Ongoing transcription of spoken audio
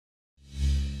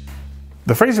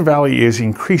The Fraser Valley is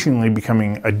increasingly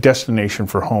becoming a destination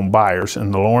for home buyers in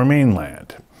the Lower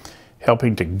Mainland.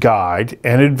 Helping to guide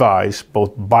and advise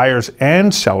both buyers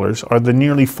and sellers are the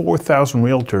nearly 4,000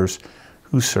 realtors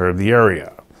who serve the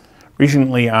area.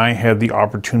 Recently, I had the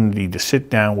opportunity to sit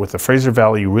down with the Fraser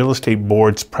Valley Real Estate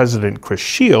Board's President Chris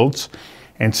Shields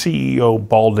and CEO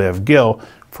Baldev Gill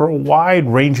for a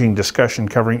wide-ranging discussion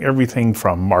covering everything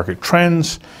from market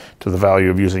trends to the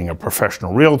value of using a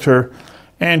professional realtor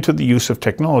and to the use of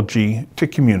technology to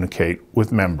communicate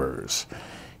with members.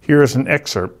 Here is an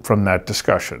excerpt from that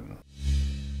discussion.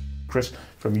 Chris,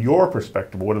 from your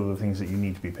perspective, what are the things that you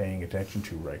need to be paying attention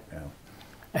to right now?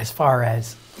 As far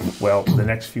as? Well, the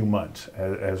next few months,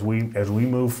 as we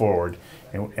move forward,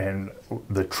 and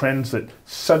the trends that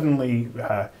suddenly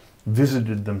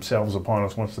visited themselves upon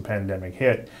us once the pandemic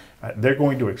hit, they're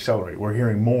going to accelerate. We're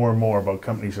hearing more and more about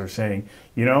companies that are saying,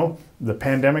 you know, the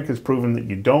pandemic has proven that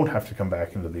you don't have to come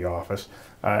back into the office,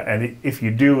 and if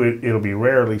you do, it'll be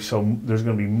rarely, so there's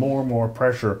going to be more and more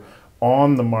pressure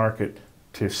on the market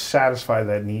to satisfy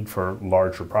that need for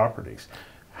larger properties.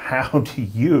 How do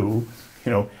you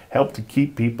help to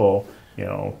keep people,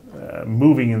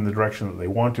 moving in the direction that they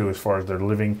want to as far as their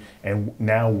living and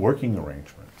now working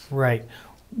arrangements? Right.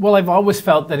 Well, I've always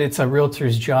felt that it's a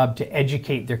realtor's job to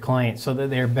educate their clients so that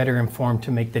they're better informed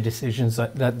to make the decisions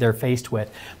that they're faced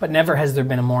with. But never has there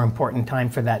been a more important time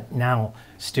for that now,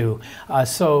 Stu.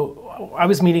 So I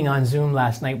was meeting on Zoom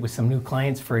last night with some new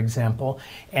clients, for example,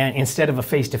 and instead of a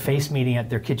face-to-face meeting at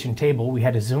their kitchen table, we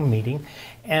had a Zoom meeting.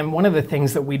 And one of the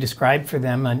things that we described for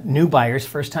them, new buyers,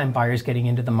 first-time buyers getting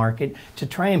into the market, to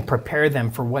try and prepare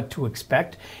them for what to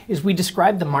expect, is we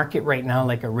describe the market right now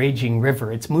like a raging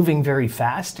river. It's moving very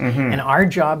fast, and our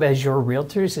job as your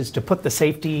realtors is to put the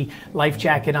safety life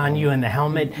jacket on you and the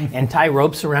helmet and tie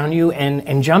ropes around you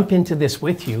and jump into this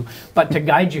with you, but to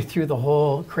guide you through the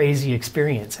whole crazy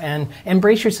experience. And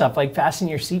brace yourself, like fasten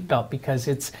your seatbelt, because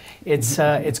it's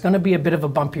going to be a bit of a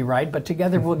bumpy ride, but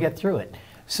together we'll get through it.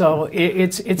 So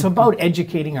it's about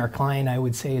educating our client, I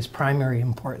would say, is primary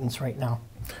importance right now.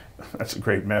 That's a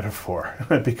great metaphor,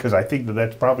 because I think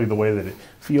that's probably the way that it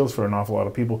feels for an awful lot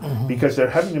of people, because they're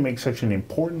having to make such an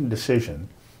important decision.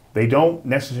 They don't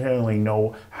necessarily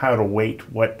know how to weight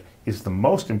what is the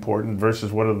most important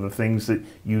versus what are the things that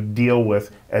you deal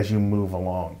with as you move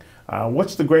along.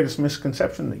 What's the greatest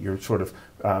misconception that you're sort of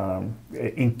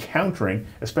encountering,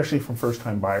 especially from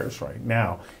first-time buyers right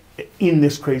now, in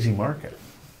this crazy market?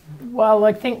 Well,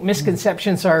 I think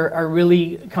misconceptions are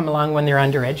really come along when they're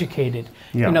undereducated.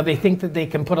 Yeah. They think that they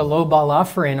can put a lowball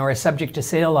offer in or a subject to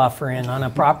sale offer in on a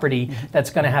property that's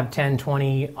going to have 10,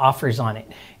 20 offers on it.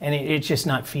 And it's just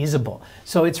not feasible.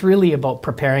 So it's really about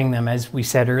preparing them, as we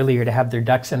said earlier, to have their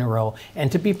ducks in a row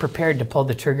and to be prepared to pull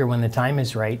the trigger when the time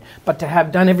is right, but to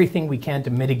have done everything we can to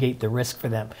mitigate the risk for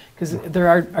them, because there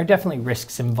are definitely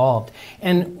risks involved.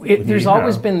 And there's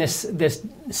always been this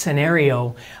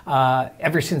scenario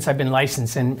ever since I've been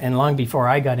licensed and long before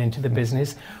I got into the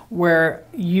business, where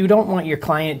you don't want your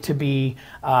client to be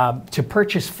to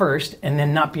purchase first and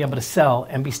then not be able to sell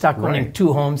and be stuck owning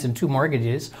 2 homes and 2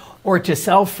 mortgages, or to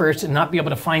sell first and not be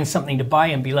able to find something to buy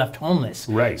and be left homeless.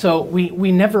 Right. So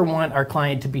we never want our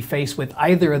client to be faced with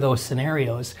either of those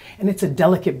scenarios, and it's a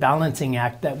delicate balancing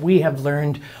act that we have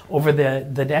learned over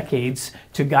the decades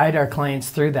to guide our clients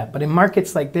through that. But in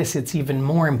markets like this, it's even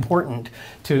more important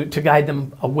to guide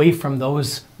them away from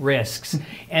those risks.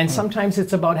 And sometimes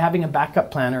it's about having a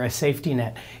backup plan or a safety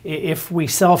net. If we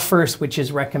sell first, which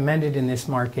is recommended in this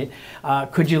market,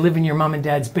 could you live in your mom and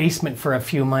dad's basement for a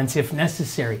few months if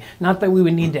necessary? Not that we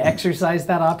would need to exercise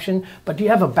that option, but do you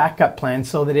have a backup plan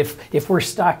so that if we're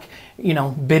stuck,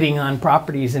 bidding on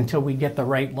properties until we get the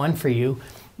right one for you,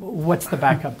 what's the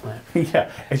backup plan?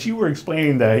 Yeah, as you were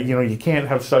explaining that, you can't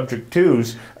have subject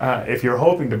twos if you're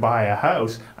hoping to buy a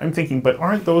house, I'm thinking, but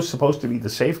aren't those supposed to be the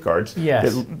safeguards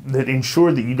that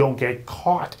ensure that you don't get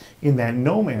caught in that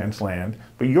no man's land?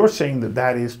 But you're saying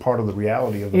that is part of the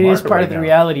reality of the market. It is part of the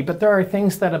reality, but there are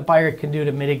things that a buyer can do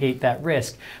to mitigate that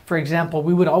risk. For example,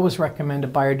 we would always recommend a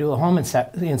buyer do a home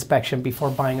inspection before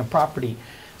buying a property.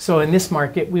 So in this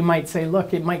market, we might say,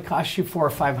 look, it might cost you $400 or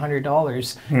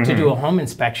 $500 to do a home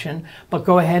inspection, but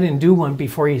go ahead and do one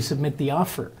before you submit the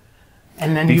offer.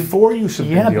 And then before you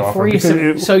submit the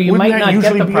offer, so you might not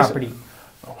get the property.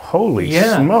 Holy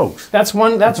smokes! That's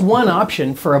one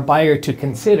option for a buyer to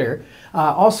consider.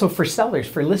 Also for sellers,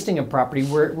 for listing a property,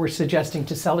 we're suggesting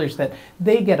to sellers that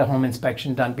they get a home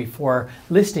inspection done before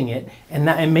listing it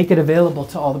and make it available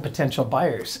to all the potential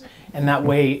buyers. And that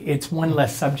way, it's one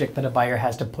less subject that a buyer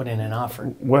has to put in an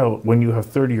offer. Well, when you have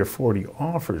 30 or 40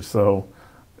 offers, though,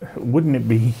 wouldn't it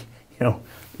be,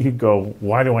 you go,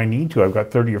 why do I need to? I've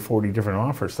got 30 or 40 different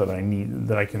offers that I need,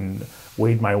 that I can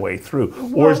wade my way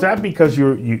through. Or is that because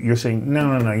you're saying,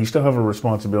 no, you still have a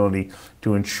responsibility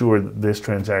to ensure that this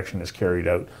transaction is carried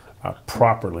out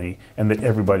properly and that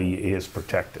everybody is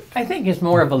protected? I think it's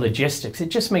more of a logistics. It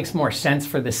just makes more sense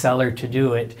for the seller to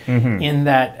do it in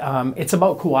that it's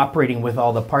about cooperating with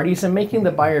all the parties and making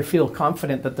the buyer feel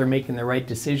confident that they're making the right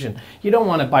decision. You don't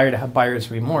want a buyer to have buyer's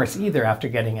remorse either after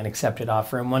getting an accepted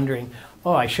offer and wondering,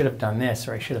 oh, I should have done this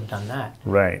or I should have done that.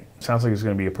 Right. Sounds like it's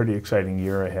going to be a pretty exciting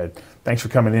year ahead. Thanks for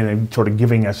coming in and sort of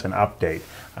giving us an update.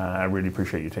 I really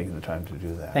appreciate you taking the time to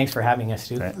do that. Thanks for having us,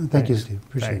 Stu. Thank you, Steve.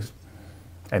 Appreciate it.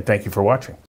 And thank you for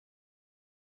watching.